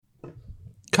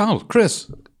Carl,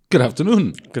 Chris, good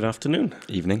afternoon. Good afternoon.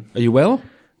 Evening. Are you well?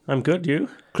 I'm good, you?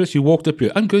 Chris, you walked up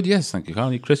here. I'm good, yes, thank you,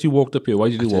 Carl. Chris, you walked up here. Why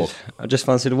did you walk? I just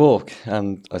fancied a walk,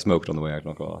 and I smoked on the way out,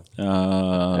 not gonna lie.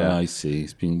 Yeah. I see.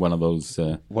 It's been one of those...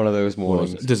 One of those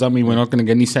mornings. Does that mean we're not going to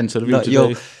get any sense out of you No,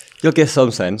 today? you'll get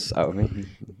some sense out of me.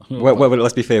 Well,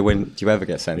 let's be fair, when do you ever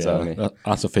get sense out of me?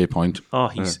 That's a fair point. Oh,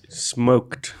 he's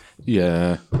smoked.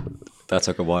 Yeah. That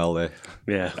took a while there.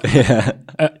 Yeah. Yeah.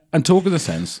 And talking of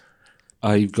sense,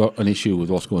 I've got an issue with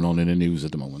what's going on in the news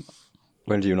at the moment.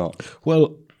 When do you not?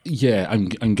 Well, yeah, I'm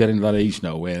getting to that age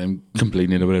now where I'm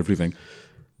complaining about everything.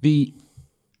 The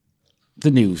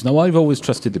news. Now, I've always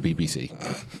trusted the BBC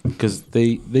because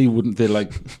they're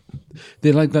like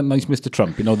that nice Mr.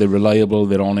 Trump. You know, they're reliable,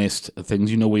 they're honest, things.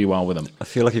 You know where you are with them. I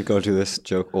feel like you've gone through this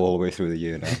joke all the way through the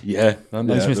year now. Yeah,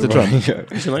 nice Yeah, Mr. the Trump. running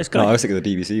joke. He's a nice guy. No, I was thinking of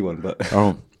the BBC one, but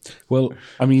Oh, well,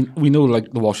 I mean, we know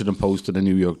like the Washington Post and the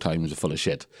New York Times are full of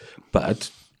shit, but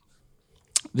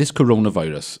this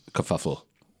coronavirus kerfuffle.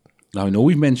 Now, I know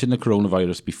we've mentioned the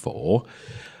coronavirus before,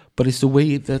 but it's the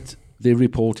way that they're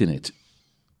reporting it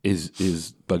is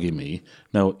bugging me.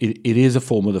 Now, it is a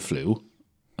form of the flu,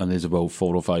 and there's about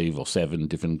 4 or 5 or 7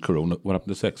 different what happened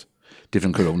to 6?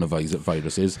 Different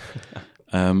coronaviruses.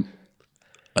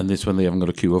 And this one they haven't got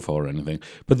a cure for or anything.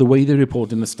 But the way they're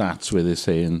reporting the stats where they're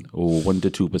saying, 1 to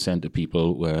 2% of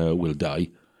people will die.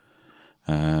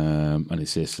 And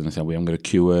it's this, and they say, we haven't got a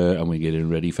cure, and we're getting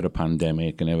ready for a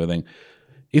pandemic and everything.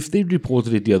 If they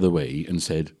reported it the other way and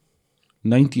said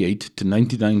 98 to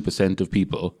 99% of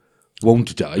people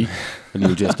won't die and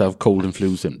you'll just have cold and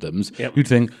flu symptoms, You'd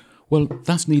think, well,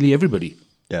 that's nearly everybody.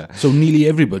 yeah. So nearly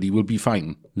everybody will be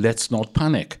fine. Let's not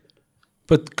panic.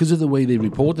 But because of the way they're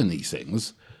reporting these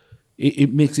things,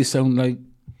 it makes it sound like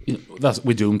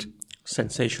we're doomed.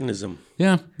 Sensationalism.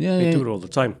 Yeah. They do it all the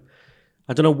time.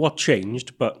 I don't know what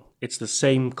changed, but it's the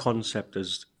same concept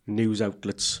as news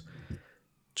outlets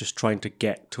just trying to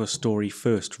get to a story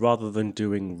first rather than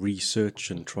doing research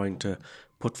and trying to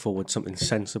put forward something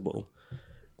sensible.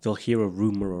 They'll hear a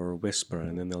rumour or a whisper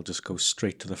and then they'll just go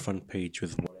straight to the front page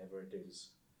with whatever it is.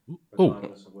 Oh,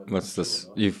 What's this?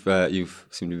 You've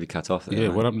seemed to be cut off there. yeah,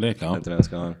 what happened there, I Carl? don't know what's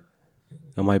going on.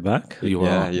 Am I back? You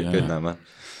Yeah, are. you're good now, man.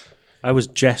 I was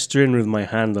gesturing with my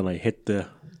hand and I hit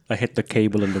the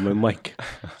cable under my mic.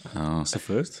 That's the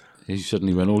first. You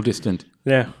suddenly went all distant.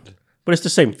 Yeah. But it's the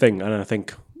same thing. And I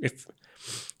think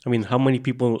how many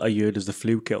people a year does the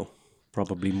flu kill?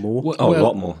 Probably more. Oh, a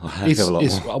lot more. A heck of a lot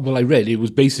more. Well, I read it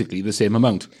was basically the same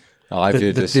amount. Oh, I've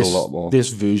heard this a lot more. This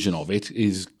version of it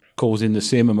is causing the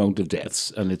same amount of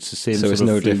deaths, and it's the same So sort it's of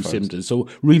no flu different. symptoms. So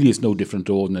really, it's no different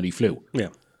to ordinary flu, Yeah.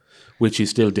 which is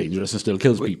still dangerous and still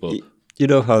kills people. You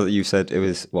know how you said it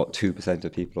was, 2%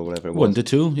 of people or whatever it was? 1 to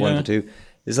 2, 1 yeah. to 2.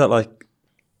 Is that like,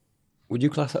 would you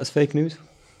class that as fake news?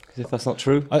 Because if that's not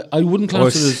true. I wouldn't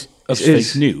class it as it fake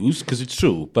is. news because it's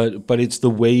true, but it's the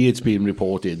way it's being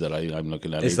reported that I'm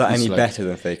looking at. Is that It's any like- better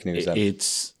than fake news then?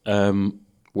 It's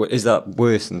Is that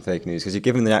worse than fake news? Because you're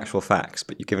giving them the actual facts,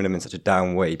 but you're giving them in such a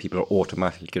down way, people are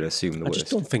automatically going to assume the I worst.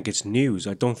 just don't think it's news.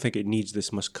 I don't think it needs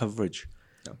this much coverage.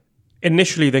 No.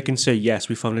 Initially, they can say, yes,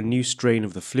 we found a new strain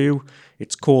of the flu.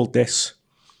 It's called this.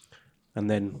 And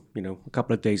then, a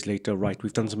couple of days later, right,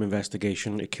 we've done some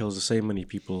investigation. It kills the same many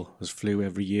people as flu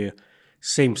every year.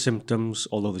 Same symptoms,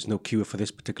 although there's no cure for this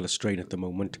particular strain at the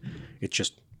moment. It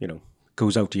just,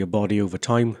 goes out to your body over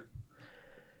time.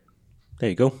 There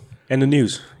you go. End of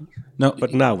news. now.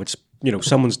 But now it's,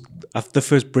 after the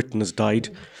first Briton has died,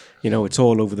 it's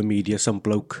all over the media. Some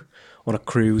bloke on a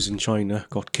cruise in China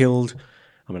got killed.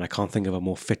 I mean, I can't think of a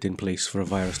more fitting place for a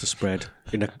virus to spread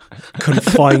in a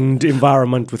confined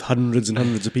environment with hundreds and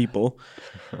hundreds of people.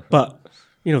 But,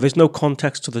 there's no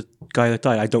context to the guy that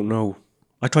died. I don't know.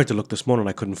 I tried to look this morning.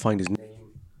 I couldn't find his name.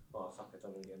 Oh, fuck, I've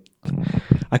done it again.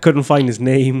 I couldn't find his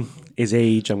name, his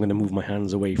age. I'm going to move my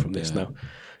hands away from this now.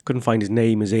 Couldn't find his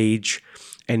name, his age,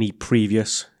 any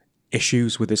previous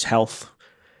issues with his health.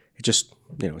 It just,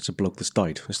 it's a bloke that's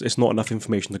died. It's not enough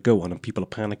information to go on, and people are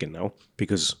panicking now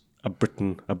because a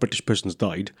British person's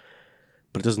died,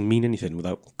 but it doesn't mean anything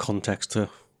without context to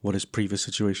what his previous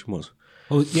situation was.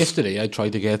 Well, yesterday I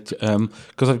tried to get,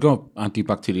 because I've got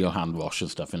antibacterial hand wash and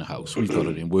stuff in the house. We've got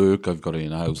it in work, I've got it in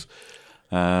the house.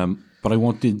 But I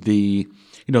wanted the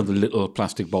little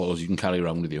plastic bottles you can carry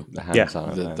around with you. The hand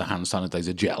sanitizer. The hand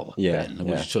sanitizer gel. Yeah, then,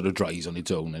 yeah. which sort of dries on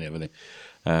its own and everything.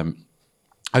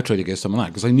 I tried to get some of that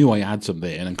because I knew I had some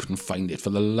there and I couldn't find it. For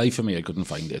the life of me, I couldn't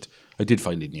find it. I did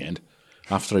find it in the end.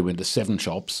 After I went to 7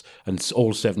 shops, and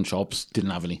all 7 shops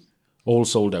didn't have any. All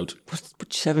sold out.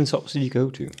 Which 7 shops did you go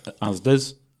to?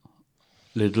 Asda's,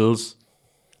 Lidl's,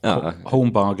 Ah,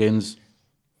 Home Bargains,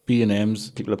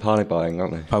 B&M's, People are panic buying,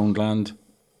 aren't they? Poundland,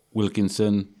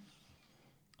 Wilkinson,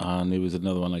 and there was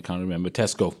another one I can't remember,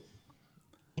 Tesco.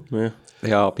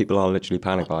 Yeah. People are literally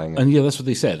panic buying. And yeah, that's what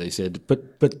they said. They said,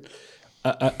 but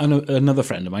another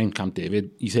friend of mine, Camp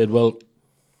David, he said, well,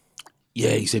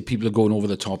 yeah, he said people are going over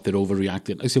the top, they're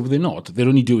overreacting. I said, well, they're not. They're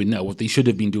only doing now what they should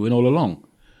have been doing all along.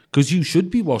 Because you should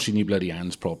be washing your bloody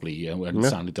hands properly and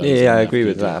sanitising. Yeah, I agree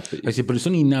with that. I said, but it's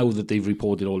only now that they've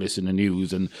reported all this in the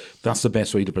news, and that's the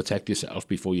best way to protect yourself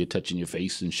before you're touching your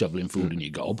face and shoveling food in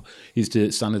your gob, is to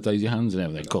sanitise your hands and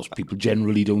everything. Of course, people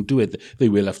generally don't do it. They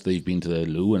will after they've been to the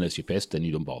loo, unless you're pissed, then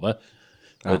you don't bother.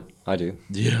 But, I do.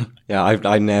 Yeah. Yeah,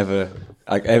 I never...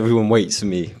 everyone waits for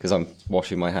me because I'm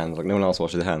washing my hands. Like, no one else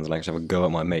washes their hands. And I just have a go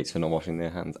at my mates for not washing their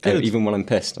hands. Even when I'm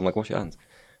pissed, I'm like, wash your hands.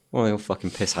 Well, you'll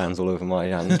fucking piss hands all over my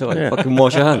hands. Do I fucking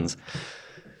wash your hands?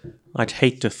 I'd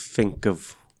hate to think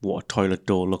of what a toilet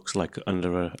door looks like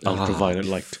under an ultraviolet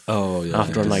light. Oh, yeah.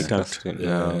 After a night out.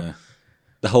 Yeah.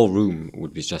 The whole room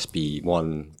would just be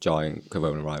one giant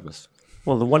coronavirus.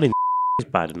 Well, the one in is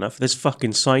bad enough. There's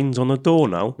fucking signs on the door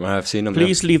now. Well, I've seen them.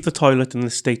 Please leave the toilet in the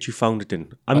state you found it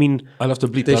in. I mean... I'll have to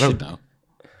bleep that out now.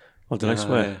 Oh, did I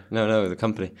swear? No, the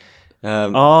company.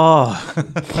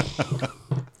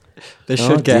 They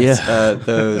should get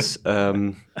those,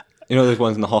 those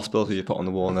ones in the hospital who you put on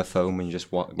the wall and they're foam and you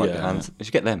just wipe your hands. You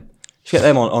should get them. You should get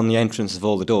them on the entrance of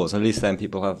all the doors. At least then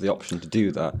people have the option to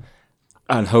do that.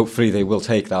 And hopefully they will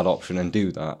take that option and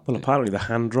do that. Well, apparently the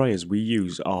hand dryers we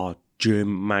use are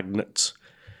germ magnets.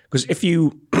 Because if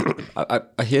you...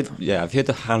 I've heard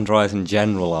the hand dryers in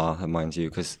general are, mind you,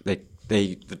 because the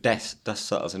dust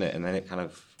settles in it and then it kind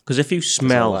of... Because if you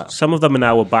smell, some of them in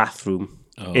our bathroom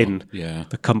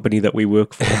the company that we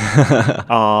work for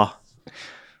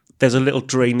there's a little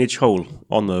drainage hole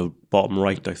on the bottom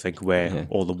right, I think, where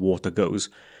all the water goes.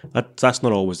 That's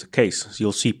not always the case. So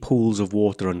you'll see pools of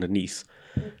water underneath.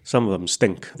 Some of them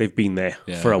stink. They've been there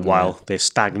for a while. They're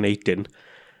stagnating.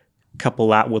 Couple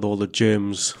that with all the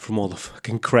germs from all the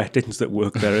fucking cretins that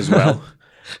work there as well.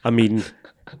 I mean,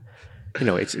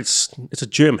 it's a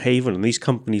germ haven, and these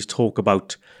companies talk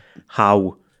about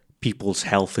how people's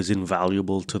health is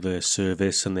invaluable to their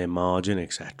service and their margin,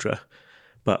 etc.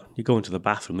 But you go into the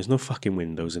bathroom, there's no fucking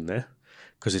windows in there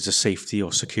because it's a safety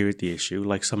or security issue,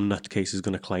 like some nutcase is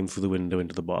going to climb through the window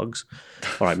into the bogs.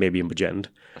 All right, maybe in Bridgend.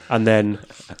 And then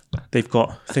they've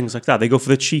got things like that. They go for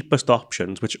the cheapest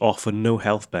options, which offer no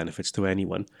health benefits to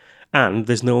anyone. And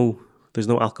there's no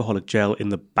alcoholic gel in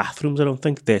the bathrooms, I don't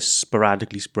think. They're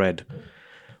sporadically spread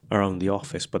around the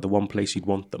office, but the one place you'd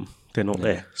want them, they're not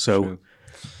there. So... True.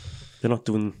 They're not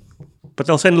doing... But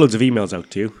they'll send loads of emails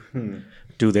out to you.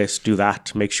 Do this, do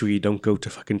that. Make sure you don't go to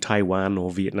fucking Taiwan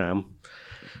or Vietnam.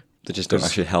 They just don't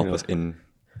actually help us in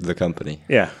the company.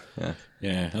 Yeah,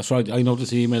 that's right. I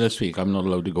noticed the email this week. I'm not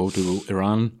allowed to go to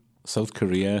Iran, South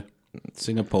Korea,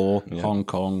 Singapore, Hong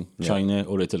Kong, China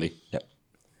or Italy. Yep.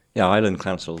 Yeah, Ireland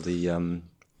cancelled the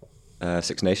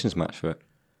Six Nations match for it.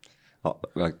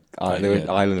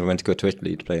 Ireland were meant to go to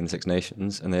Italy to play in the Six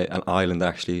Nations, and Ireland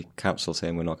actually cancelled,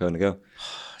 saying we're not going to go.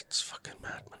 It's fucking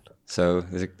mad, man. So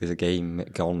there's a game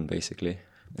gone basically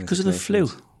because of the flu.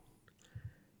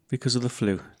 Because of the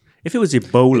flu. If it was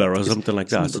Ebola or something like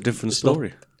that, it's a different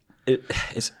story.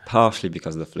 It's partially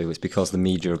because of the flu. It's because the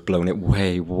media have blown it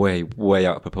way, way, way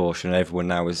out of proportion. And everyone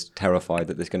now is terrified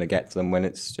that it's going to get to them when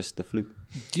it's just the flu.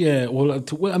 Yeah, well,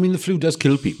 I mean, the flu does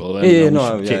kill people. Taking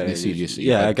it seriously.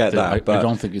 Yeah, I get that. I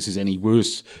don't think this is any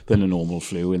worse than a normal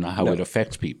flu in how it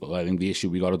affects people. I think the issue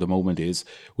we got at the moment is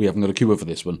we haven't got a cure for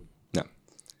this one. No.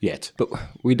 Yet. But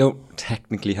we don't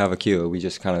technically have a cure. We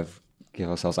just kind of give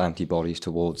ourselves antibodies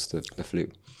towards the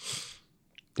flu.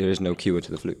 There is no cure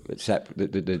to the flu, except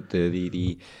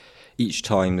the each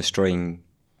time the strain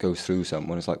goes through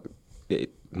someone, it's like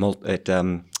it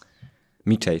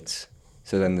mutates.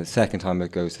 So then the second time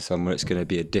it goes to someone, it's going to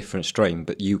be a different strain,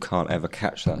 but you can't ever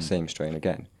catch that same strain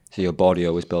again. So your body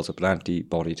always builds up an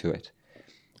antibody to it.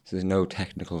 So there's no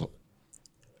technical,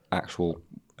 actual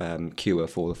cure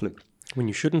for the flu. I mean,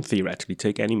 you shouldn't theoretically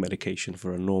take any medication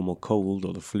for a normal cold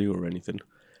or the flu or anything,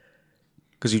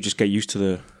 because you just get used to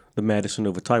the medicine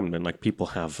over time. And then, like, people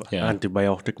have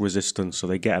antibiotic resistance, so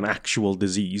they get an actual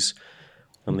disease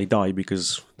and they die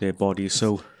because their body is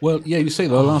so... Well, yeah, you say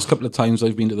the last couple of times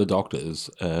I've been to the doctors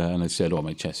and I said,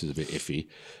 my chest is a bit iffy.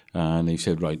 And they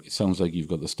said, right, it sounds like you've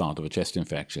got the start of a chest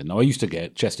infection. Now, I used to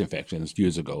get chest infections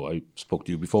years ago. I spoke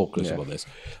to you before, Chris, about this.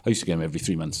 I used to get them every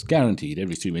 3 months, guaranteed,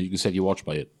 every 3 months. You can set your watch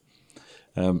by it.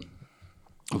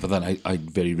 But then I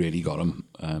very rarely got them.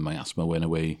 My asthma went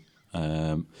away.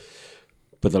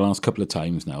 But the last couple of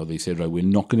times now, they said, right, we're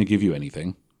not going to give you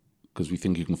anything, because we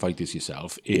think you can fight this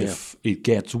yourself. If it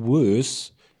gets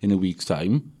worse in a week's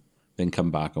time, then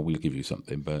come back and we'll give you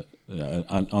something. But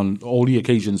on all the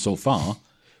occasions so far,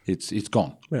 it's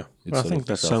gone. Yeah, It's I sort think of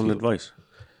that's self-healed. sound advice.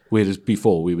 Whereas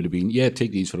Before, we would have been,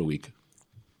 take these for a week.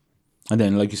 And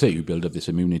then, like you say, you build up this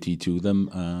immunity to them,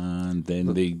 and then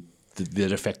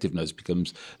their effectiveness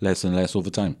becomes less and less over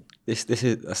time.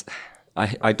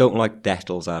 I don't like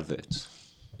Dettol's adverts.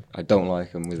 I don't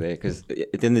like them with it because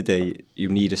at the end of the day, you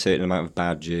need a certain amount of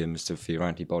bad germs for your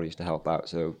antibodies to help out.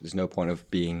 So there's no point of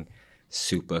being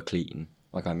super clean,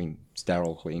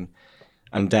 sterile clean.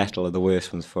 And Dettol are the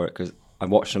worst ones for it because I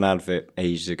watched an advert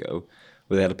ages ago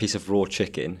where they had a piece of raw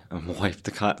chicken and wiped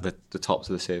the tops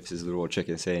of the surfaces of the raw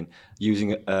chicken, saying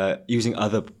using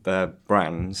other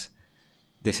brands.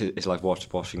 This is like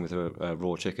washing with a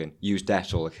raw chicken. Use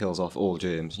Dettol, it kills off all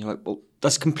germs. And you're like, well,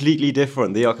 that's completely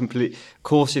different. They are complete. Of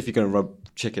course, if you're going to rub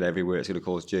chicken everywhere, it's going to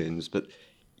cause germs. But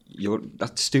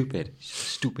that's stupid. It's a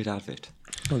stupid advert.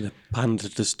 Well, the pander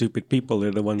to stupid people. They're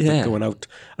the ones that are going out.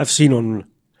 I've seen on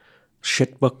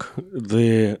Shitbook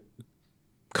the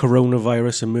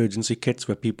coronavirus emergency kits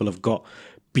where people have got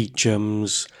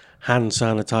Beechams, hand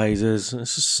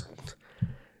sanitizers.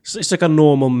 It's like a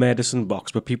normal medicine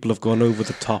box, but people have gone over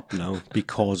the top now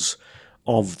because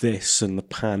of this and the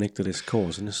panic that it's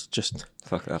caused. And it's just...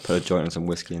 Fuck that, put a joint and some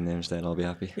whiskey in there instead, I'll be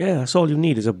happy. Yeah, that's all you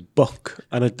need is a book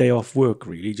and a day off work,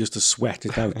 really, just to sweat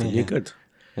it out and you're good.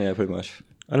 Yeah, pretty much.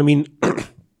 And I mean,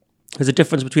 there's a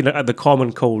difference between the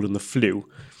common cold and the flu.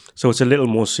 So it's a little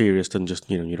more serious than just,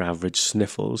 your average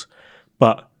sniffles.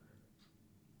 But,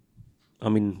 I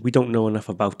mean, we don't know enough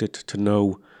about it to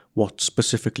know what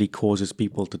specifically causes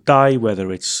people to die, whether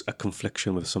it's a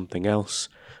confliction with something else,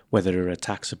 whether it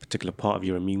attacks a particular part of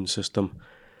your immune system.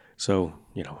 So,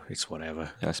 it's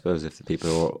whatever. Yeah, I suppose if the people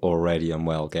who are already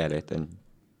unwell get it, then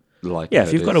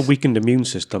if you've got a weakened immune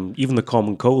system, even the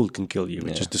common cold can kill you.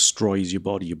 It just destroys your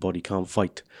body. Your body can't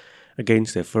fight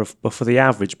against it. But for the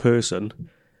average person,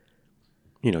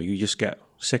 you just get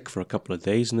sick for a couple of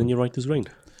days and then you're right as rain.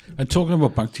 And talking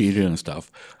about bacteria and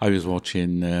stuff, I was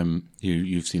watching,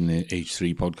 you've seen the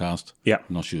H3 podcast. Yeah.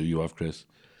 I'm not sure you have, Chris.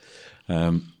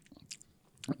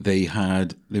 They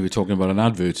were talking about an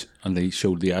advert, and they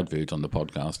showed the advert on the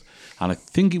podcast. And I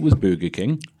think it was Burger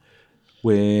King,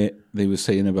 where they were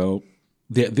saying about,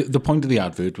 the point of the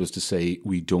advert was to say,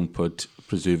 we don't put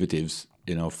preservatives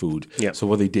in our food. Yeah. So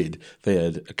what they did, they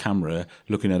had a camera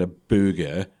looking at a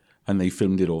burger, and they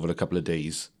filmed it over a couple of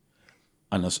days.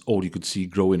 And that's all you could see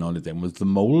growing on it then was the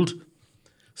mold.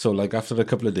 So like after a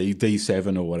couple of days, day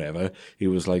 7 or whatever, it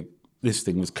was like this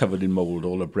thing was covered in mold,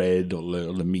 all the bread, all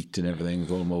the meat and everything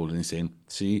was all mold. And he's saying,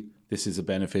 see, this is the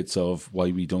benefits of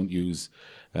why we don't use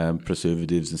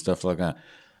preservatives and stuff like that.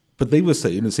 But they were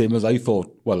saying the same as I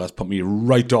thought, well, that's put me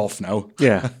right off now.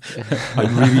 Yeah. I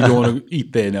really don't want to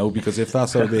eat there now because if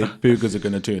that's how their burgers are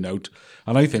going to turn out,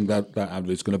 and I think that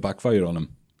advert's going to backfire on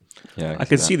them. Yeah, I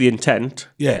can see the intent.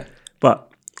 Yeah.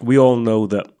 But we all know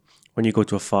that when you go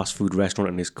to a fast food restaurant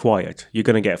and it's quiet, you're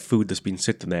going to get food that's been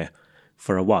sitting there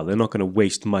for a while. They're not going to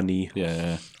waste money.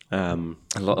 Yeah. A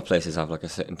lot of places have like a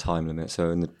certain time limit. So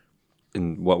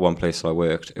in one place I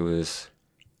worked, it was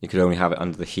you could only have it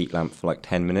under the heat lamp for like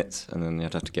 10 minutes, and then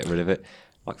you'd have to get rid of it.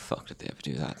 Like, fuck, did they ever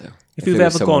do that though? If you've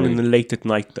ever gone in the late at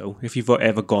night though, if you've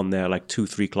ever gone there like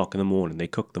 2-3 o'clock in the morning, they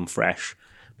cook them fresh.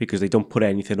 Because they don't put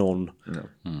anything on,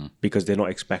 because they're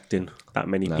not expecting that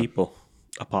many people,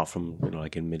 apart from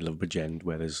like in the middle of Bridgend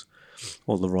where there's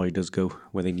all the riders go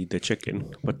where they need their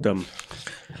chicken. But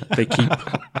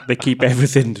they keep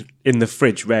everything in the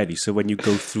fridge ready, so when you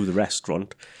go through the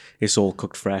restaurant, it's all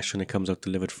cooked fresh and it comes out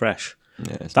delivered fresh.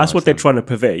 Yeah, that's what they're trying to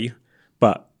purvey.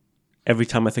 But every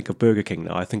time I think of Burger King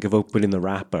now, I think of opening the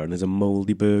wrapper and there's a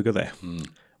mouldy burger there,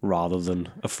 rather than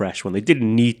a fresh one. They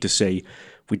didn't need to say,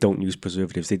 we don't use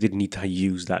preservatives. They didn't need to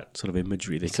use that sort of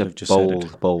imagery. They could have just said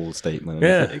it. Bold statement.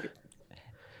 Yeah.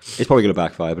 It's probably going to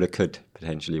backfire, but it could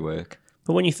potentially work.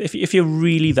 But when if you're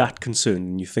really that concerned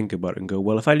and you think about it and go,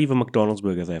 well, if I leave a McDonald's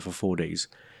burger there for 4 days,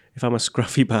 if I'm a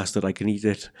scruffy bastard, I can eat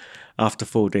it after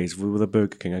 4 days. With a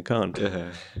Burger King, I can't.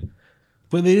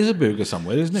 Well, there is a burger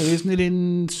somewhere, isn't it? Isn't it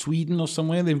in Sweden or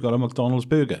somewhere? They've got a McDonald's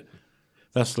burger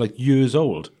that's like years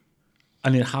old,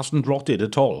 and it hasn't rotted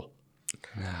at all.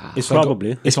 It's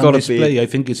probably. It's on display. I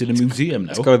think it's in a museum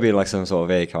now. It's got to be in like some sort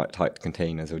of airtight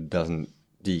container so it doesn't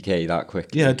decay that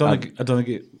quickly. Yeah, I don't think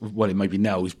it. Well, it might be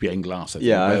now. It's behind glass. I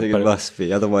think it must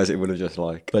be. Otherwise, it would have just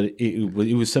like. But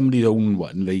it was somebody's own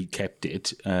one. They kept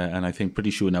it, and I think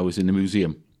pretty sure now it's in the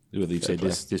museum where they've said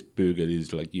this burger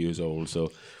is like years old.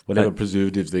 So whatever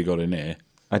preservatives they got in there.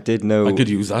 I did know I could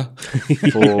use that.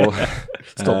 for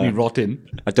Stop me rotting.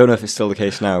 I don't know if it's still the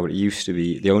case now, but it used to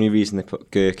be the only reason they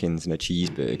put gherkins in a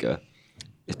cheeseburger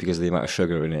is because of the amount of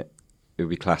sugar in it. It would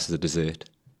be classed as a dessert.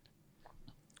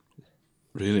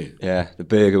 Really? Yeah, the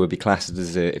burger would be classed as a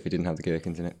dessert if it didn't have the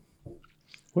gherkins in it.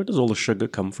 Where does all the sugar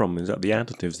come from? Is that the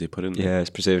additives they put in there? Yeah, it's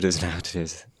preservatives and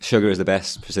additives. Sugar is the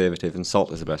best preservative and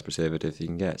salt is the best preservative you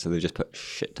can get. So they just put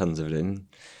shit tons of it in.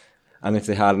 And if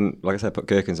they hadn't, like I said, put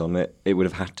gherkins on it, it would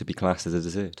have had to be classed as a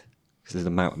dessert because there's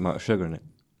the amount of sugar in it.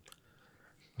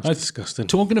 That's disgusting.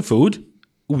 Talking of food,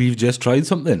 we've just tried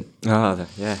something.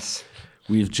 Yes.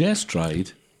 We've just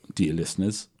tried, dear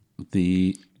listeners,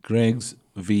 the Greggs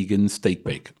vegan steak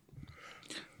bake.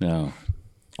 Now,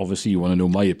 obviously you want to know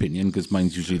my opinion because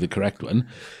mine's usually the correct one.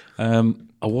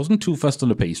 I wasn't too fussed on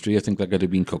the pastry. I think that could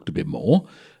have been cooked a bit more.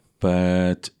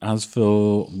 But as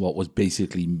for what was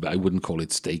basically, I wouldn't call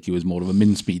it steak. It was more of a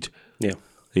mincemeat. Yeah.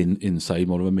 Inside,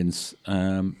 more of a mince.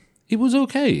 It was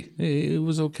okay. It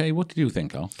was okay. What did you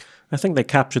think, Carl? I think they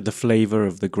captured the flavour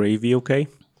of the gravy okay.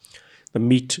 The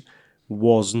meat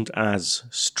wasn't as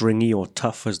stringy or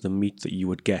tough as the meat that you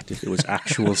would get if it was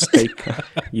actual steak.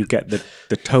 You get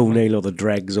the toenail or the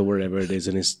dregs or whatever it is,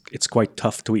 and it's quite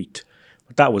tough to eat.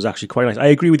 But that was actually quite nice. I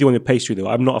agree with you on the pastry, though.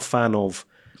 I'm not a fan of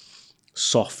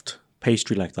soft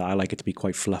pastry like that. I like it to be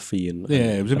quite fluffy and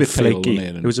it was a bit flaky.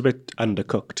 pale, It was a bit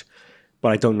undercooked.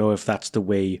 But I don't know if that's the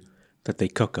way that they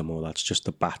cook them or that's just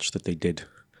the batch that they did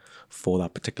for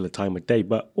that particular time of day.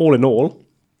 But all in all,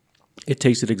 it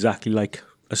tasted exactly like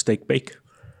a steak bake.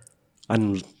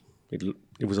 And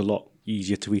it was a lot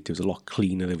easier to eat. It was a lot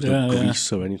cleaner. There was no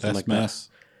grease or anything like that.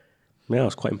 Yeah, I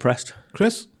was quite impressed.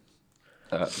 Chris?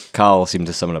 Carl seemed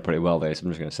to sum it up pretty well there, so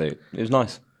I'm just going to say it was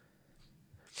nice.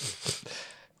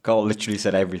 Carl literally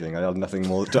said everything. I had nothing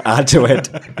more to add to it.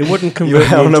 It wouldn't convert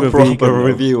me into a vegan. Proper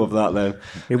review of that then.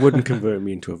 It wouldn't convert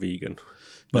me into a vegan.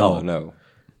 No.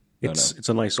 It's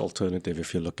a nice alternative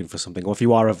if you're looking for something. Or if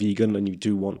you are a vegan and you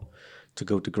do want to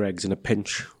go to Greggs in a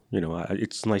pinch,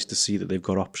 it's nice to see that they've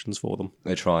got options for them.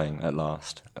 They're trying at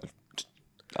last.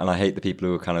 And I hate the people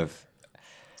who are kind of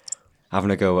having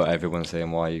a go at everyone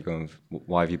saying, why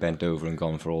have you bent over and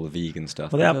gone for all the vegan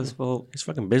stuff? Well, it's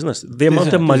fucking business. The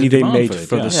amount of money they made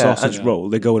for the sausage roll,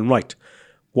 they're going, right,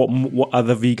 what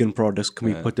other vegan products can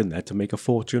we put in there to make a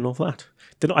fortune off that?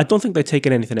 I don't think they're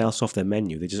taking anything else off their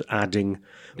menu. They're just adding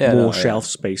more shelf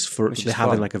space for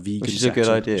having like a vegan Which is a good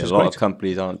idea. A lot of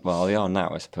companies aren't, well, they are now,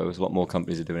 I suppose. A lot more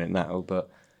companies are doing it now,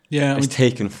 but it's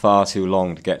taken far too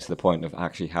long to get to the point of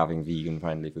actually having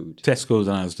vegan-friendly food. Tesco's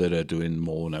and Asda are doing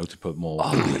more now to put more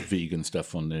vegan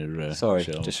stuff on their Sorry,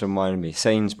 shelves. just reminded me.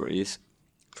 Sainsbury's,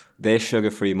 their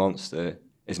sugar-free Monster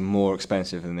is more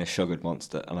expensive than their sugared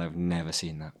Monster, and I've never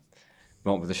seen that.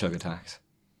 Not with the sugar tax.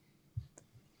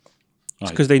 It's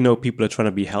because they know people are trying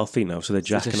to be healthy now, so they're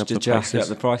jacking up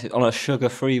the prices. On a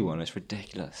sugar-free one, it's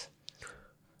ridiculous.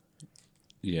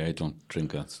 Yeah, I don't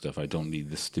drink that stuff. I don't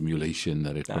need the stimulation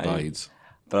that it provides.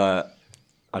 But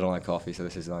I don't like coffee, so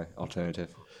this is my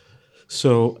alternative.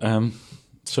 So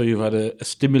you've had a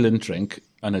stimulant drink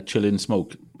and a chilling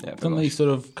smoke. Yeah, don't they sort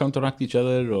of counteract each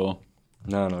other, or?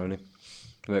 No, not really.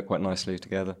 They work quite nicely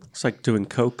together. It's like doing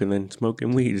coke and then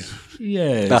smoking weed.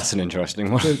 Yeah. That's an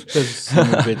interesting one. There's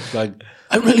a bit like,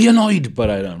 I'm really annoyed,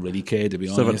 but I don't really care, to be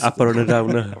honest. Sort of an upper and a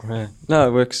downer. No,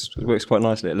 it works quite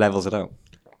nicely. It levels it out.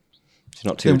 It's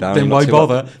not too down. Then why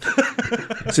bother?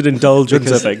 It's an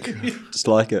indulgence, I think. Just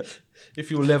like it. If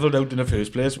you were leveled out in the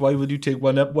first place, why would you take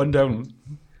one up, one down?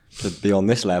 To be on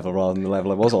this level rather than the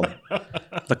level I was on.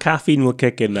 The caffeine will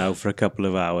kick in now for a couple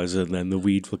of hours, and then the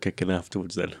weed will kick in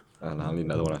afterwards then. And I'll need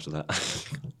another one after that.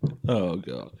 Oh,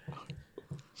 God.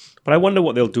 But I wonder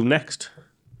what they'll do next.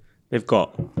 They've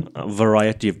got a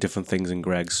variety of different things in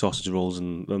Greggs, sausage rolls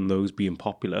and those being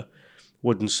popular.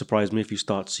 Wouldn't surprise me if you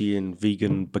start seeing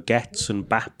vegan baguettes and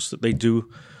baps that they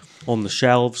do on the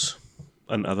shelves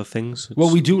and other things.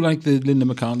 Well, we do like the Linda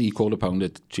McCartney quarter pounder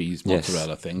cheese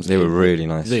mozzarella things. They were really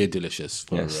nice. They're delicious.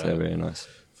 They're really nice.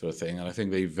 For a thing, and I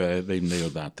think they've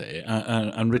nailed that there.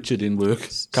 And Richard in work,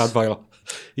 Cadvile.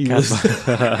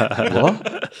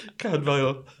 What?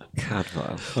 Cadvile.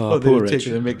 Oh, they were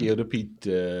taking a mickey out of Pete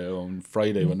on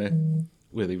Friday, weren't they?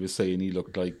 Where they were saying he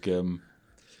looked like a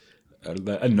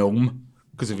gnome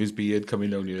because of his beard coming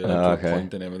down here at the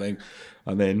point and everything.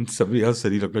 And then somebody else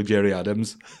said he looked like Jerry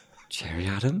Adams. Jerry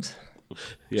Adams?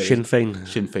 Yeah, Sinn Féin.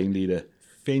 Sinn Féin leader.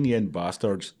 Fenian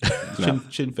bastards.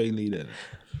 Sinn Féin leader.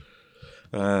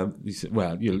 He said,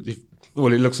 well,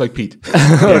 it looks like Pete.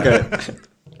 Okay.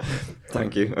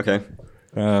 Thank you. Okay.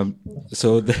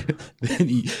 So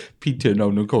then Pete turned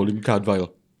around and called him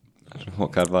Cadvile. I don't know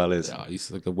what Cadfael is. Yeah,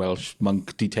 he's like a Welsh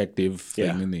monk detective thing,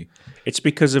 Yeah. isn't he? It's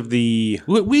because of the...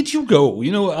 Where'd you go?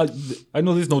 You know, I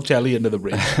know there's no telly under the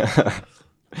bridge.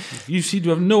 You seem to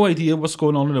have no idea what's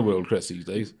going on in the world, Chris, these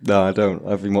days. No, I don't.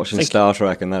 I've been watching Star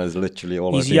Trek, and that is literally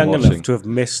all I've He's been young watching. enough to have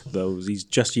missed those. He's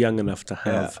just young enough to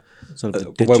have sort of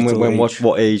the But digital age.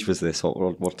 what age was this?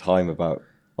 What time about?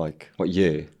 Like, what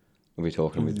year are we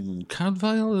talking with?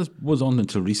 Cadfael was on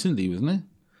until recently, wasn't it?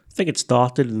 I think it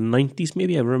started in the 90s,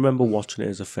 maybe. I remember watching it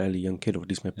as a fairly young kid, or at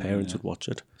least my parents would watch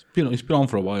it. It's been on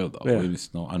for a while, though. Yeah.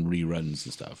 It's not on reruns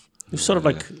and stuff. It was sort of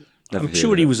like... Never I'm heard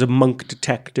sure of he it. was a monk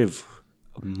detective.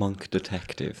 A monk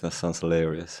detective. That sounds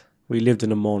hilarious. We lived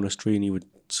in a monastery and he would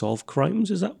solve crimes.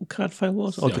 Is that what Cadfael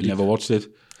was? Or Yeah, I did he... never watched it.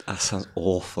 That sounds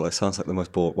awful. It sounds like one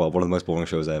of the most boring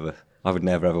shows ever. I would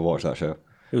never ever watch that show.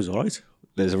 It was all right.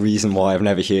 There's a reason why I've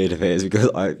never heard of it, is because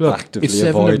I Look, actively if 7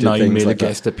 of avoided 9 things made like a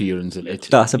guest appearance in it,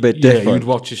 That's a bit yeah, different. you'd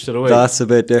watch it straight away. That's a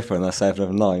bit different. That's 7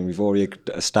 of 9. We've already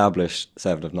established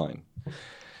 7 of 9.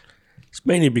 It's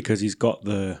mainly because he's got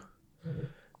the,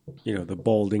 the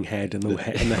balding head and the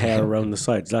hair around the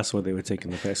sides. That's why they were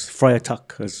taking the piss. Friar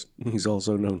Tuck, as he's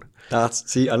also known.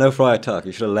 See, I know Friar Tuck.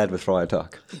 You should have led with Friar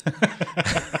Tuck.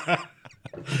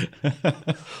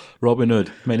 Robin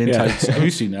Hood, Men in Yeah. Tights. Have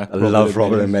you seen that? I love Hood,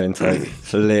 Robin and Men in Tights.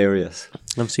 It's hilarious. I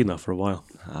haven't seen that for a while.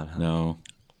 No.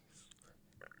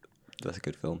 That's a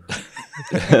good film.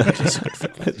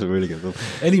 It's a really good film.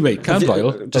 Anyway,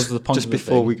 Cadfael. Just the point just of the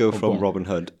before thing. we go Oh, from on. Robin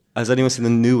Hood, has anyone seen the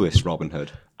newest Robin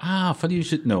Hood? Funny you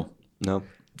should know. No,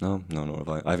 nor have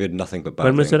I. I've heard nothing but bad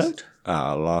When was things. it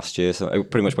Last year. So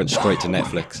it pretty much went straight to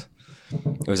Netflix.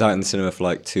 It was out in the cinema for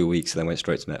like 2 weeks and then went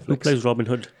straight to Netflix. Who plays Robin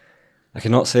Hood? I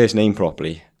cannot say his name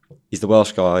properly. He's the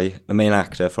Welsh guy, the main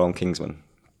actor from Kingsman.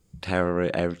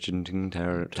 Taron Egerton.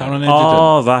 Taron Egerton.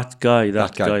 Oh, that guy.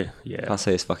 That guy. guy. Yeah. Can't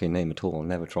say his fucking name at all. I'll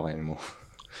never try anymore.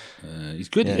 He's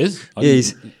good, he is. Yeah,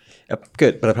 he's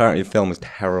good, but apparently the film is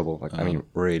terrible. Like, I mean,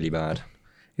 really bad.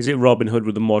 Is it Robin Hood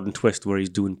with a modern twist where he's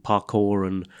doing parkour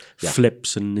and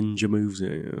flips and ninja moves?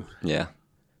 Yeah. Yeah.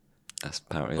 That's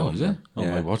apparently Oh, is it? Oh,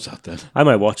 Yeah. I watch that then. I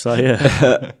might watch that,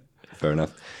 yeah. Fair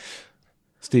enough.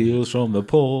 Steals from the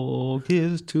poor,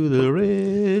 gives to the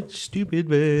rich, stupid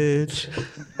bitch.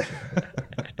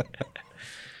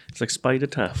 It's like Spider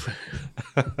Taff.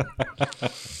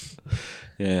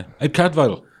 Yeah. At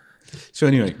Cadfael. So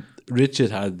anyway,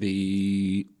 Richard had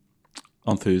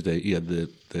on Thursday, he had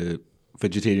the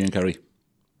vegetarian curry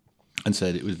and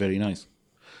said it was very nice.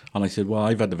 And I said, well,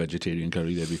 I've had the vegetarian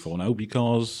curry there before now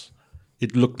because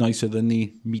it looked nicer than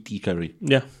the meaty curry.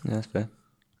 Yeah. Yeah, that's fair.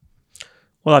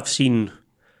 Well, I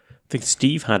think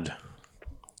Steve had,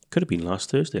 could have been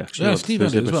last Thursday actually. Yeah, or the Steve had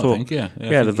Thursday it as well, before. I think, yeah.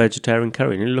 Yeah, the vegetarian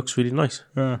curry, and it looks really nice.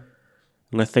 Yeah.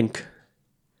 And I think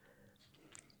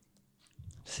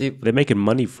See, they're making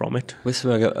money from it. with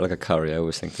something like a curry, I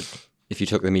always think that if you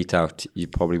took the meat out, you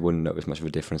probably wouldn't notice much of a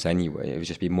difference anyway. It would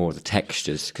just be more of the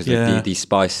textures because Yeah. the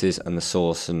spices and the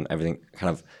sauce and everything kind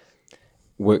of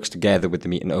works together with the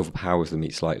meat and overpowers the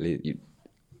meat slightly.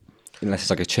 Unless it's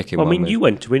like a chicken Well, I one. mean, with- you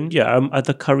went to India. Are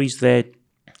the curries there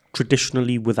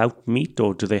traditionally without meat,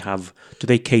 or do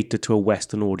they cater to a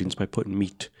Western audience by putting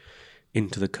meat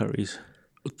into the curries?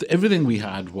 Everything we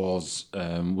had was,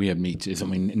 we had meat.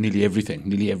 Nearly everything,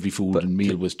 nearly every food and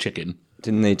meal was chicken.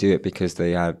 Didn't they do it because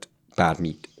they had bad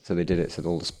meat? So they did it so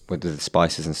with the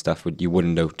spices and stuff, you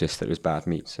wouldn't notice that it was bad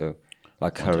meat. So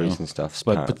like curries and stuff.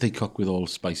 But they cook with all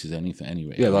spices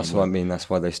anyway. Yeah, that's what I mean. That's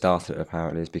why they started it,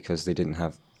 apparently, is because they didn't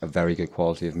have a very good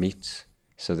quality of meats.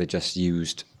 So they just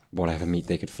used whatever meat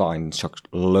they could find and chucked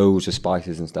loads of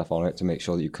spices and stuff on it to make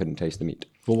sure that you couldn't taste the meat.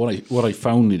 But what I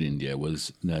found in India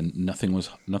was nothing was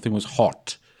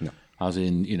hot. No. As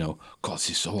in, God,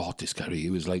 this is so hot, this curry.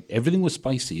 It was like everything was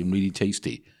spicy and really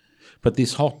tasty. But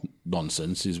this hot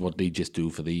nonsense is what they just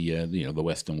do for the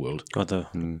Western world. Or the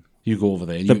You go over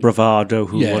there. And the bravado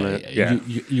who Yeah, want to... yeah.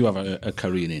 You have a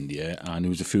curry in India, and there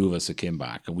was a few of us that came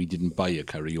back, and we didn't buy a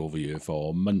curry over here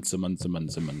for months and months and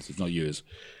months and months, if not years,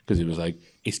 because it was like,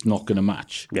 it's not going to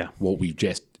match what we've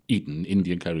just eaten,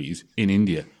 Indian curries, in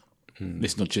India.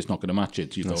 It's just not going to match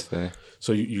it. That's fair.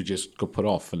 So you just got put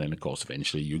off, and then, of course,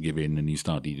 eventually you give in and you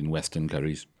start eating Western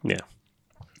curries. Yeah.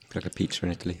 Like a pizza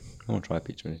in Italy. I want to try a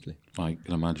pizza in Italy. I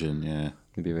can imagine, yeah.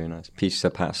 It'd be very nice.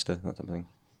 Pizza, pasta, that type of thing.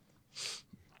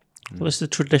 Well, it's the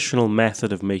traditional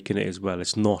method of making it as well.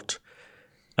 It's not...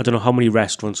 I don't know how many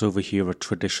restaurants over here are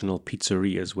traditional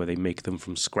pizzerias where they make them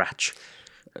from scratch.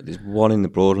 There's one in the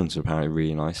Broadlands apparently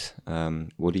really nice.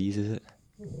 Woody's, is it?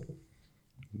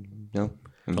 No?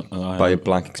 By a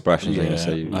blank expression, Yeah,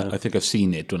 say. I think I've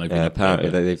seen it when I've been up there,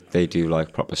 Apparently but- they do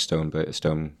like proper stone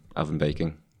oven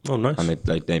baking. Oh, nice. And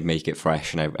they make it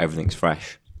fresh and everything's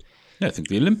fresh. Yeah, I think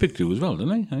the Olympic do as well, don't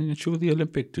they? I'm sure the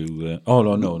Olympic do.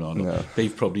 No.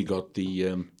 They've probably got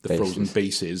the frozen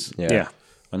bases. Yeah.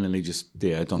 And then they just,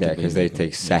 I don't Yeah, think because they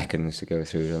take seconds to go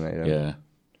through, don't they? Yeah.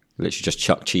 Literally just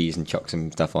chuck cheese and chuck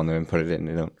some stuff on there and put it in,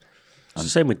 It's the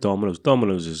same with Domino's.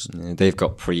 Domino's is... Yeah, they've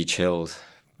got pre-chilled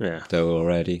dough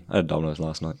already. I had Domino's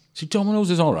last night. See, Domino's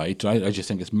is all right. I just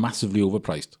think it's massively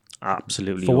overpriced.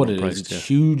 Absolutely For what overpriced, it is, it's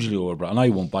hugely overpriced. And I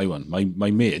won't buy one. My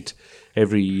mate,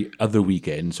 every other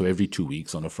weekend, so every 2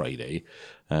 weeks on a Friday,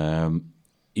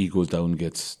 he goes down and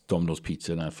gets Domino's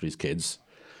pizza now for his kids.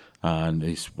 And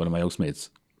he's one of my housemates.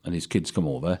 And his kids come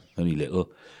over, only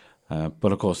little.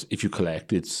 But of course, if you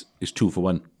collect, it's 2 for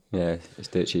 1. Yeah, it's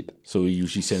dirt cheap. So he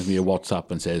usually sends me a WhatsApp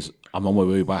and says, I'm on my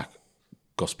way back.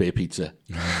 Got spare pizza.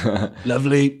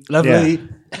 Lovely. Yeah.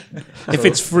 If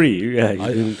it's free,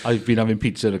 I've been having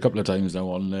pizza a couple of times now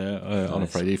on a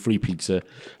Friday, free pizza.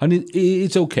 And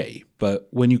it's okay. But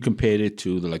when you compare it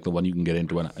to the one you can get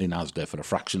into in Asda for a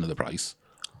fraction of the price,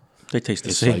 they taste the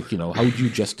it's same. like, how do you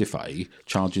justify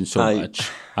charging so much?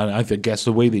 And I guess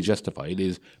the way they justify it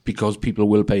is because people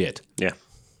will pay it. Yeah.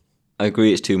 I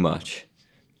agree it's too much,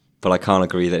 but I can't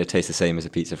agree that it tastes the same as a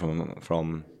pizza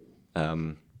from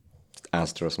Asda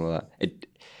or something like that.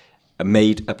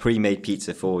 A pre-made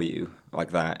pizza for you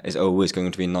like that is always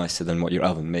going to be nicer than what your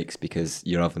oven makes, because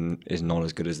your oven is not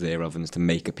as good as their ovens to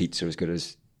make a pizza as good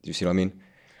as. Do you see what I mean?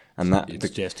 And It's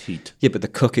just heat. Yeah, but the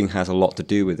cooking has a lot to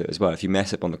do with it as well. If you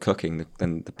mess up on the cooking,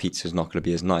 then the pizza's not going to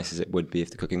be as nice as it would be if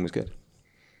the cooking was good.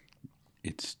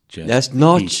 It's just That's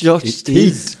not heat. just It heat.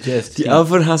 is just The heat.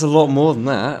 oven has a lot more than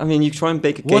that. I mean, you try and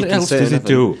bake a cake. What in else certain does it oven-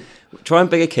 do? Try and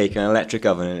bake a cake in an electric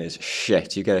oven and it's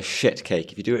shit. You get a shit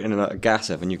cake. If you do it in a gas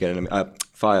oven, you get a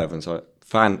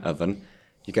fan oven,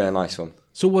 you get a nice one.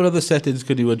 So what other settings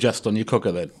could you adjust on your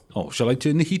cooker then? Oh, shall I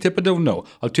turn the heat up or down? No,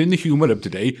 I'll turn the humour up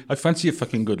today. I fancy a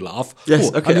fucking good laugh. Yes,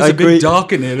 oh, okay, and it's I a agree. bit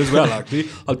dark in here as well, actually.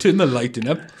 I'll turn the lighting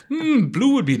up.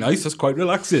 Blue would be nice. That's quite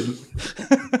relaxing.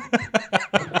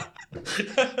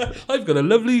 I've got a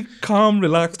lovely, calm,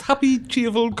 relaxed, happy,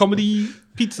 cheerful comedy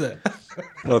pizza.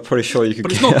 Well, I'm pretty sure you could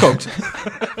But it's not cooked.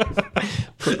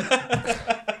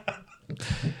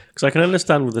 Because I can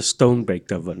understand with a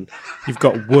stone-baked oven, you've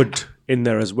got wood in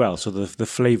there as well. So the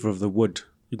flavour of the wood,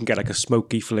 you can get like a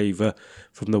smoky flavour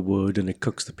from the wood, and it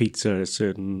cooks the pizza at a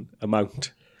certain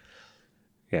amount.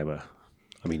 Yeah, but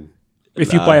I mean,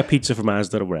 if you buy a pizza from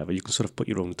Asda or wherever, you can sort of put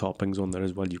your own toppings on there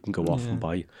as well. You can go off and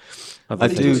buy. I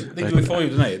do. They do it for you,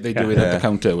 don't they? They do it at the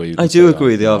counter where you. I can do say,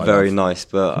 agree they "Oh, are I very love-" nice,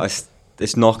 but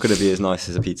it's not going to be as nice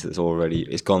as a pizza that's already.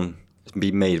 It's been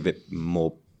made a bit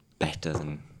more better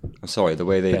than. I'm sorry, the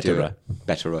way they do Betterer. it.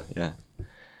 Betterer, yeah.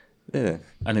 Yeah.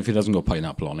 And if it doesn't got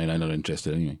pineapple on it, I'm not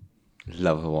interested anyway.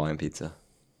 Love Hawaiian pizza.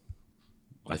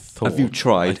 Have you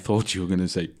tried? I thought you were going to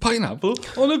say pineapple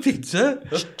on a pizza.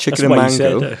 Chicken That's and what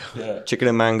you mango. Chicken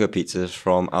and mango pizzas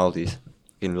from Aldi's.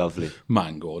 In lovely.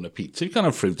 Mango on a pizza. You can't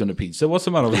have fruit on a pizza. What's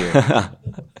the matter with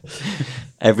you?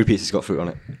 Every pizza's got fruit on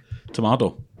it.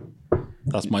 Tomato.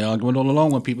 That's my argument all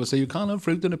along when people say you can't have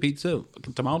fruit on a pizza.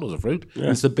 Fucking tomatoes are fruit. Yeah.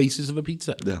 It's the basis of a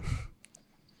pizza. Yeah.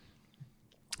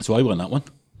 So I won that one.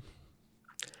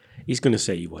 He's going to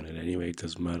say he won it anyway. It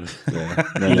doesn't matter. Yeah.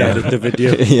 He edited the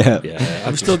video. Yeah.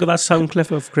 I've still got that sound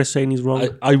clip of Chris saying he's wrong.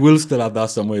 I will still have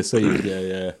that somewhere saved.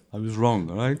 Yeah. I was wrong,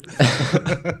 all right?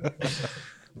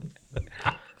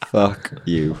 Fuck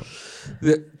you.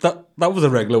 That was a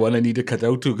regular one I need to cut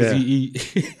out too, because he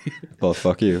Well,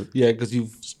 fuck you. yeah, because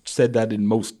you've said that in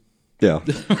most. Yeah.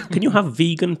 Can you have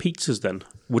vegan pizzas then?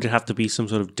 Would it have to be some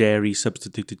sort of dairy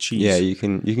substituted cheese? Yeah, you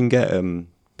can get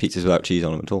pizzas without cheese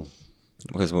on them at all.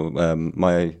 Because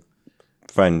my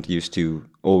friend used to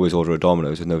always order a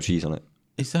Domino's with no cheese on it.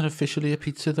 Is that officially a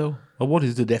pizza though? Or what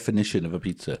is the definition of a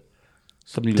pizza?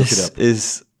 Somebody look This it up.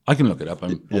 is I can look it up.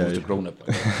 I'm almost a grown up.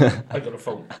 I got a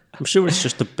phone. I'm sure it's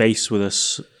just a base with a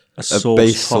sauce a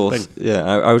base topping. sauce. Yeah,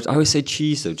 I would say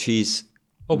cheese though. Cheese.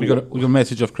 Oh, we got a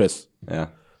message of Chris. Yeah.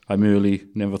 I'm early.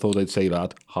 Never thought I'd say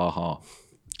that. Ha ha.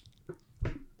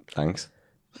 Thanks.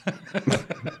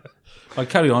 I'll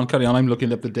carry on. I'm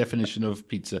looking up the definition of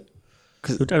pizza.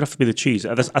 It would have to be the cheese.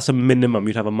 That's a minimum.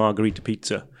 You'd have a margarita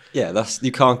pizza. Yeah,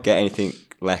 you can't get anything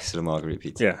less than a margarita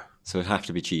pizza. Yeah. So it'd have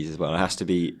to be cheese as well. It has to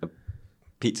be a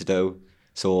pizza dough,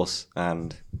 sauce,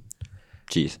 and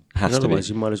cheese. Has to be. Otherwise,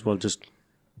 you might as well just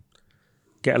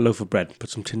get a loaf of bread, put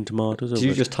some tin tomatoes over Did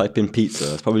you it. just type in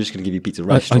pizza? It's probably just going to give you pizza I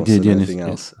restaurants did, and yeah. anything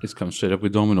else. It's come straight up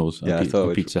with Domino's. Yeah, I thought it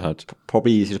would- Pizza Hut.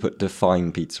 Probably easier to put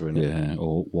define pizza in it. Yeah,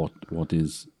 or what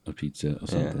is a pizza or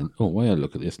something. Oh, why I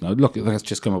look at this now. Look, that's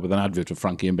just come up with an advert of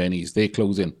Frankie and Benny's. They're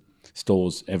closing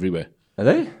stores everywhere. Are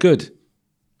they? Good.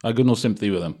 I got no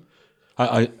sympathy with them.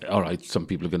 All right, some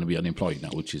people are going to be unemployed now,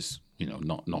 which is,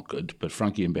 not good. But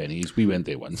Frankie and Benny's, we went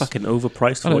there once. Fucking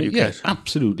overpriced for what you get.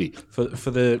 Absolutely. For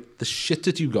the shit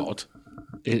that you got,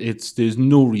 there's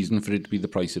no reason for it to be the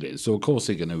price it is. So of course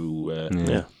they're going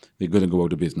to go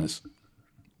out of business.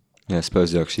 Yeah, I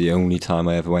suppose actually the only time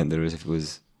I ever went there is if it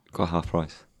was got half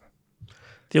price.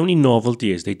 The only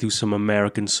novelty is they do some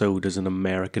American sodas and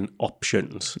American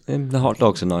options. The hot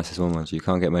dogs are nice as well, man. You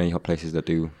can't get many hot places that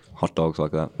do hot dogs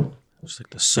like that. It's like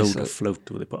the soda float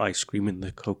where they put ice cream in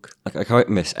the Coke. I can't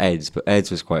miss Ed's, but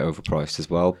Ed's was quite overpriced as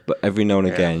well. But every now and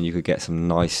again, you could get some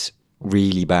nice,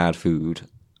 really bad food.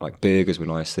 Like burgers were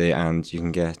nice there, and you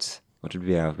can get... What did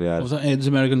we have? Was that Ed's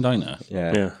American Diner?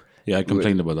 Yeah. Yeah, I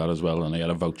complained about that as well, and I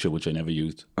had a voucher which I never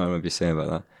used. I remember you saying about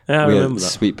that. Yeah, I remember that.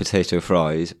 Sweet potato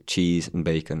fries, cheese and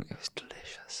bacon. It was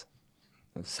delicious.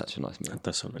 It was such a nice meal.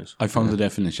 That's so nice. I found the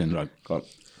definition, right. Go on.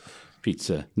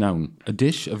 Pizza. Noun. A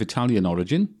dish of Italian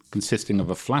origin consisting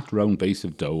of a flat round base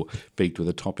of dough baked with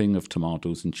a topping of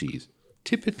tomatoes and cheese.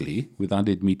 Typically with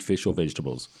added meat, fish or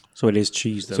vegetables. So it is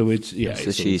cheese then? So it's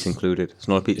the cheese included. It's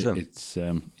not a pizza.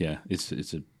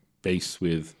 It's a base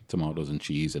with tomatoes and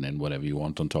cheese and then whatever you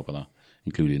want on top of that,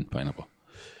 including pineapple.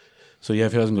 So yeah,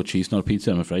 if it hasn't got cheese, not a pizza,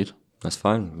 I'm afraid. That's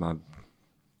fine.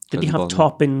 Did you have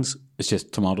toppings? It's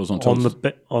just tomatoes on toast.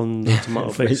 On the tomato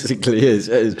base? Basically is.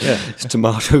 It's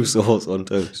tomato sauce on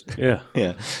toast. Yeah.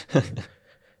 Yeah.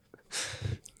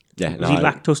 Yeah. Was he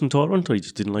lactose intolerant or he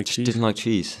just didn't like cheese? Didn't like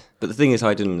cheese. But the thing is,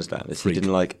 I didn't understand is he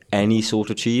didn't like any sort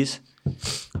of cheese.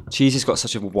 Cheese has got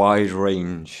such a wide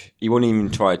range. You won't even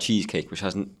try a cheesecake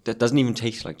that doesn't even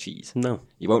taste like cheese. No.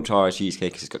 You won't try a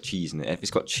cheesecake because it's got cheese in it. If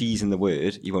it's got cheese in the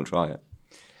word, you won't try it.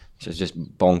 So it's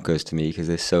just bonkers to me because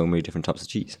there's so many different types of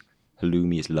cheese.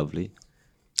 Halloumi is lovely.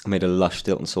 I made a lush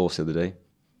Stilton sauce the other day.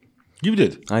 You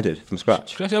did? I did, from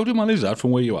scratch. How do you manage that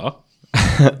from where you are?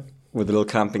 With a little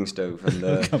camping stove and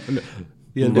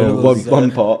one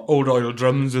pot. Old oil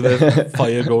drums with a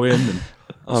fire going. And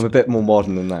I'm a bit more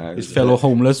modern than that. His fellow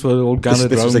homeless were all gathered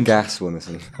This was a round. gas one,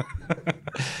 isn't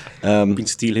Been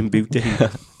stealing booty.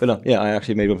 But no, yeah, I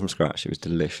actually made one from scratch. It was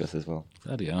delicious as well.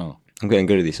 Bloody hell. I'm getting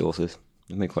good at these sauces.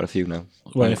 I've made quite a few now.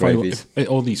 Well, if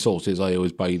all these sauces, I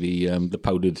always buy the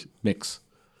powdered mix.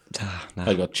 No.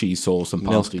 I got cheese sauce and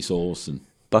parsley sauce and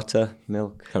butter,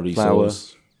 milk, curry flour.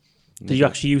 sauce. Did you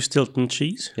actually use Stilton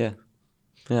cheese? Yeah.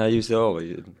 Yeah, I used it all.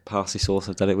 Parsley sauce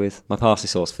I've done it with. My parsley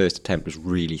sauce first attempt was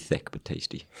really thick but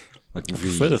tasty. Like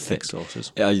really Further thick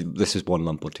sauces. Yeah, this is 1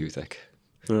 lump or 2 thick.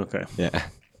 Okay. Yeah.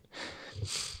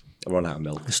 I run out of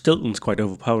milk. Stilton's quite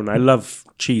overpowering. I love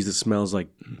cheese that smells like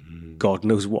God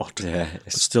knows what. Yeah.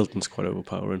 But Stilton's quite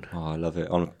overpowering. Oh, I love it.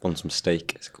 On some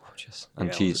steak, it's gorgeous. And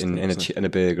Yeah, cheese in a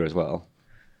burger as well.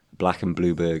 Black and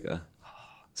blue burger. Oh,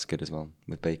 it's good as well,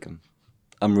 with bacon.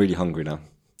 I'm really hungry now.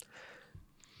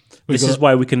 This is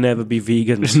why we can never be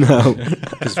vegans. No.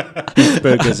 Because beef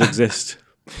burgers exist.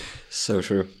 So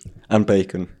true. And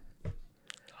bacon.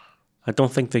 I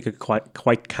don't think they could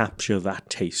quite capture that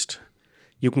taste.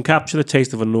 You can capture the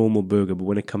taste of a normal burger, but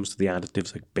when it comes to the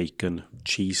additives like bacon,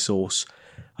 cheese sauce,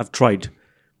 I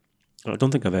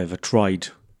don't think I've ever tried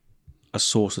a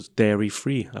sauce that's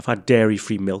dairy-free. I've had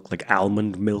dairy-free milk, like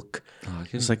almond milk. Oh,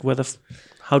 it's like,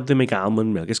 how do they make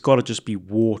almond milk? It's got to just be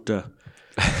water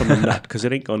from the nut, because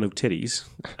it ain't got no titties.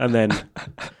 And then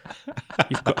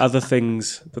you've got other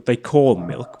things that they call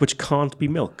milk, which can't be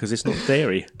milk, because it's not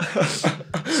dairy.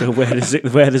 So where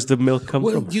does the milk come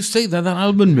from? You say that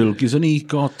almond milk is only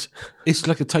got... It's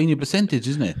like a tiny percentage,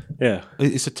 isn't it? Yeah.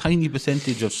 It's a tiny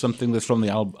percentage of something that's from the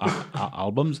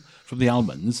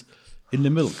almonds in the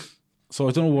milk. So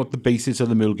I don't know what the basis of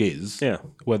the milk is. Yeah.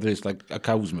 Whether it's like a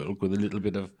cow's milk with a little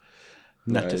bit of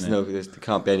nut in it. There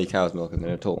can't be any cow's milk in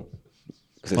there at all.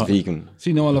 Because it's vegan.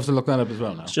 See, I'll have to look that up as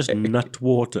well now. It's just nut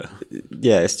water.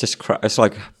 Yeah, it's just it's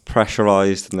like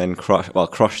pressurized and then crushed. Well,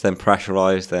 crushed, then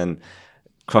pressurized, then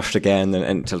crushed again,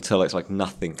 and until it's like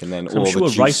nothing, and then all I'm sure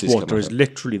the rice juices water is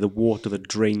literally the water that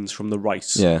drains from the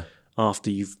rice. Yeah.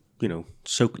 After you've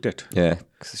soaked it. Yeah,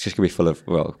 'cause it's just gonna be full of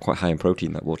quite high in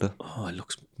protein, that water. Oh, it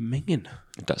looks minging.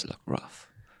 It does look rough.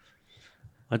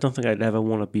 I don't think I'd ever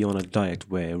want to be on a diet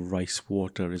where rice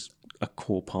water is a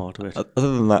core part of it.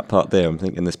 Other than that part there, I'm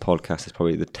thinking this podcast is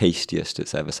probably the tastiest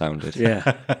it's ever sounded.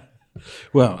 Yeah.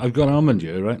 Well, I've got almond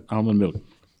here, right? Almond milk.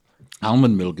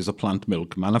 Almond milk is a plant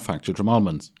milk manufactured from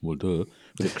almonds, with a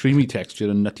creamy texture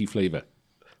and nutty flavour.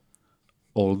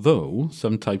 Although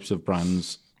some types of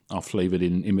brands are flavoured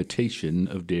in imitation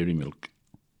of dairy milk.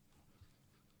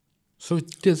 So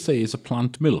it does say it's a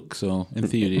plant milk, so in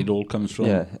theory it all comes from...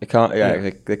 Yeah, it can't.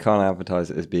 Yeah, they can't advertise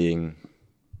it as being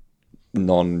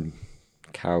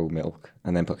non-cow milk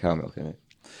and then put cow milk in it.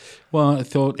 Well,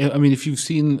 I mean, if you've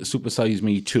seen Super Size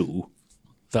Me 2,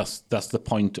 That's the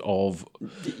point of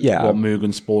Yeah. what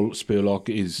Morgan Spurlock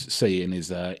is saying is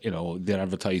that, they're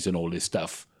advertising all this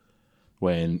stuff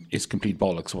when it's complete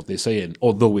bollocks what they're saying.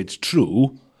 Although it's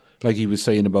true, like he was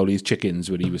saying about his chickens,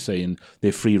 where he was saying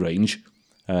they're free range,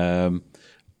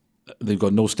 they've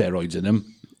got no steroids in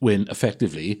them, when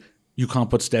effectively you can't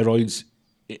put steroids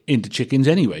into chickens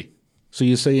anyway. So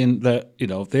you're saying that,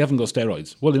 they haven't got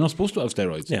steroids. Well, they're not supposed to have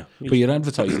steroids. Yeah. But you're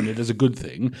advertising it as a good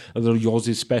thing, although yours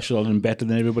is special and better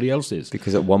than everybody else's.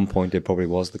 Because at one point it probably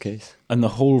was the case. And the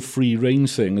whole free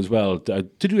range thing as well.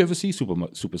 Did you ever see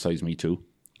Super Size Me 2?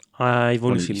 I've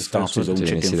only When seen he the starts first his one. own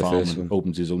Didn't see chicken the farm first and one.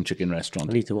 opens his own chicken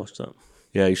restaurant. I need to watch that.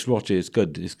 Yeah, you should watch it. It's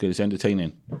good. It's good. It's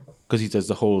entertaining. Because he does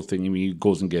the whole thing. I mean, he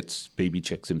goes and gets baby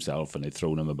chicks himself and they're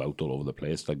throwing them about all over the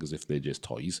place, like as if they're just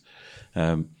toys.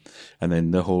 And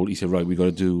then he said, right, we got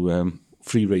to do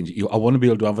free range. I want to be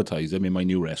able to advertise them in my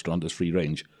new restaurant as free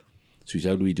range. So he said,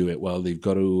 how do we do it? Well, they've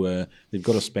got to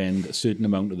spend a certain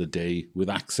amount of the day with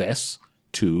access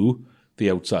to the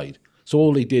outside. So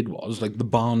all they did was, like the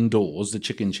barn doors, the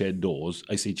chicken shed doors.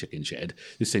 I say chicken shed.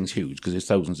 This thing's huge because there's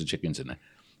thousands of chickens in there.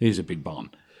 It is a big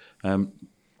barn.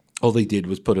 All they did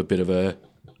was put a bit of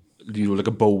like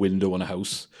a bow window on a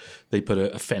house. They put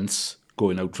a fence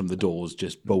going out from the doors,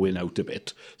 just bowing out a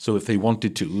bit. So if they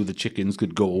wanted to, the chickens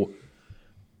could go.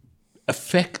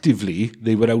 Effectively,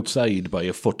 they were outside by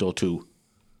a foot or two.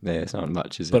 Yeah, it's not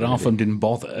much, is it? But really? half of them didn't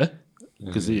bother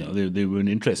because they weren't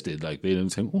interested. Like they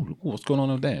didn't say, "Oh, what's going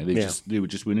on out there?" They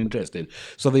weren't interested.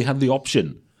 So they had the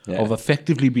option of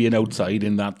effectively being outside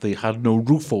in that they had no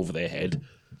roof over their head,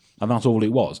 and that's all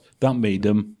it was. That made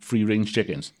them free range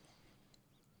chickens,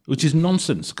 which is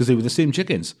nonsense because they were the same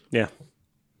chickens. Yeah.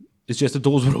 It's just the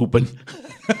doors were open.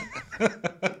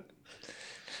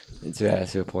 It's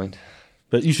a point.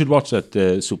 But you should watch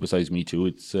that Super Size Me too.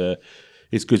 It's good.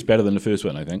 It's better than the first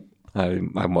one, I think. I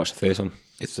haven't watched the first one.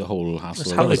 It's the whole hassle.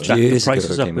 That's how they of it. jack the Years ago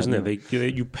prices it up, came isn't out, it?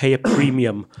 You pay a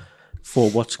premium for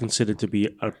what's considered to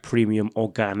be a premium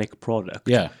organic product.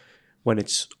 Yeah. When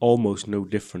it's almost no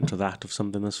different to that of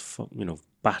something that's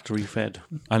battery fed.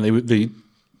 And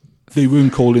they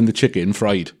weren't calling the chicken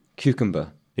fried.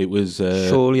 Cucumber. It was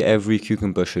Surely every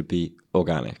cucumber should be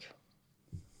organic.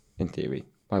 In theory.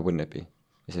 Why wouldn't it be?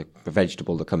 It's a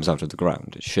vegetable that comes out of the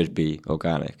ground. It should be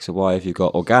organic. So why have you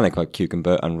got organic like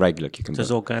cucumber and regular cucumber?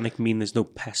 Does organic mean there's no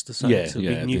pesticides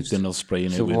being used? they're not spraying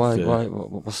So it with... why?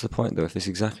 What's the point though? If it's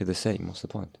exactly the same, what's the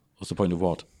point? What's the point of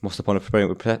what? What's the point of spraying it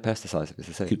with pesticides if it's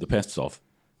the same? Keep the pests off.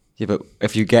 Yeah, but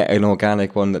if you get an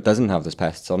organic one that doesn't have those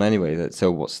pests on anyway,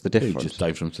 so what's the You difference? just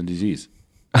die from some disease.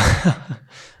 At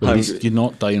least you're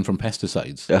not dying from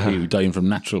pesticides. You're dying from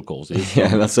natural causes.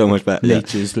 Yeah, that's so much better. Yeah.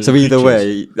 Nature's So either creatures.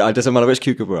 way, it doesn't matter which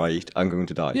cucumber I eat, I'm going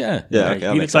to die. Yeah. Yeah, okay, that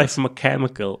Either makes die sense. from a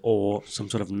chemical or some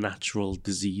sort of natural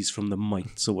disease from the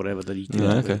mites or whatever they're eating.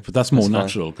 Yeah, okay. But that's more That's fine.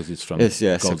 natural because it's from Yes,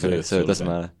 God's okay, earth. so sort it of doesn't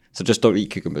thing. matter. So just don't eat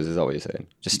cucumbers, is that what you're saying?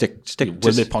 Just stick. Well,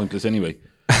 Just, they're pointless anyway.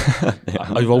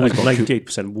 I've always got...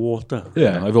 98% water.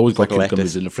 Yeah, I've always got like cucumbers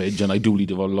lettuce. in the fridge, and I do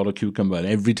eat a lot of cucumber. And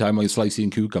every time I slice in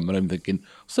cucumber, I'm thinking,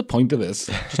 what's the point of this?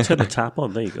 Just turn the tap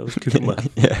on. There you go. It's cucumber.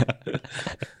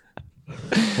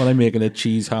 When I'm making a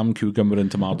cheese, ham, cucumber, and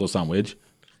tomato sandwich,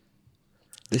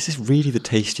 this is really the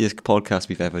tastiest podcast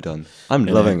we've ever done. I'm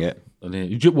loving it. and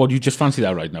you just fancy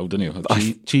that right now, don't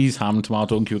you? Cheese, ham,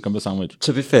 tomato, and cucumber sandwich.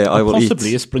 To be fair, I will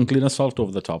Possibly eat. a sprinkling of salt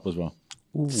over the top as well.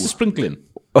 It's a sprinkling.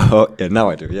 Oh, yeah, now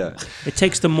I do. Yeah. It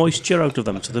takes the moisture out of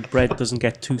them so the bread doesn't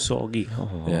get too soggy.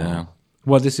 Yeah.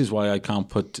 Well, this is why I can't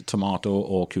put tomato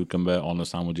or cucumber on the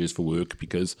sandwiches for work,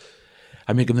 because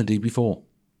I make them the day before.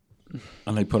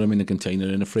 And I put them in a container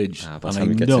in the fridge. by the And time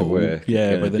I it gets to know, work, it's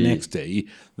by gonna the be- next day,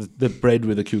 the bread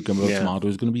with the cucumber or Yeah. tomato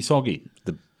is going to be soggy.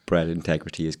 The bread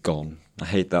integrity is gone. I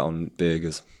hate that on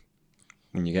burgers.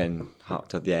 When you're getting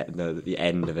hacked at the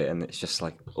end of it, and it's just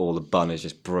like all the bun is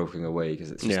just broken away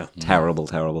because it's just terrible.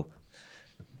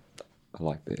 I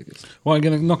like burgers. Well, I'm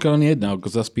going to knock it on the head now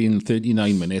because that's been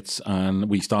 39 minutes and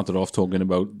we started off talking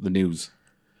about the news.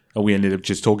 And we ended up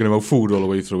just talking about food all the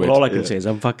way through it. Well, all I can say is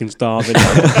I'm fucking starving.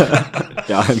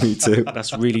 Yeah, me too.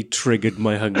 That's really triggered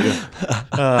my hunger.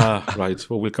 Right.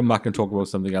 Well, we'll come back and talk about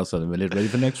something else in a minute. Ready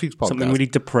for next week's podcast? Something really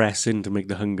depressing to make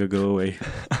the hunger go away.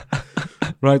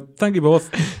 Right. Thank you both.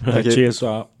 Cheers.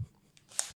 So,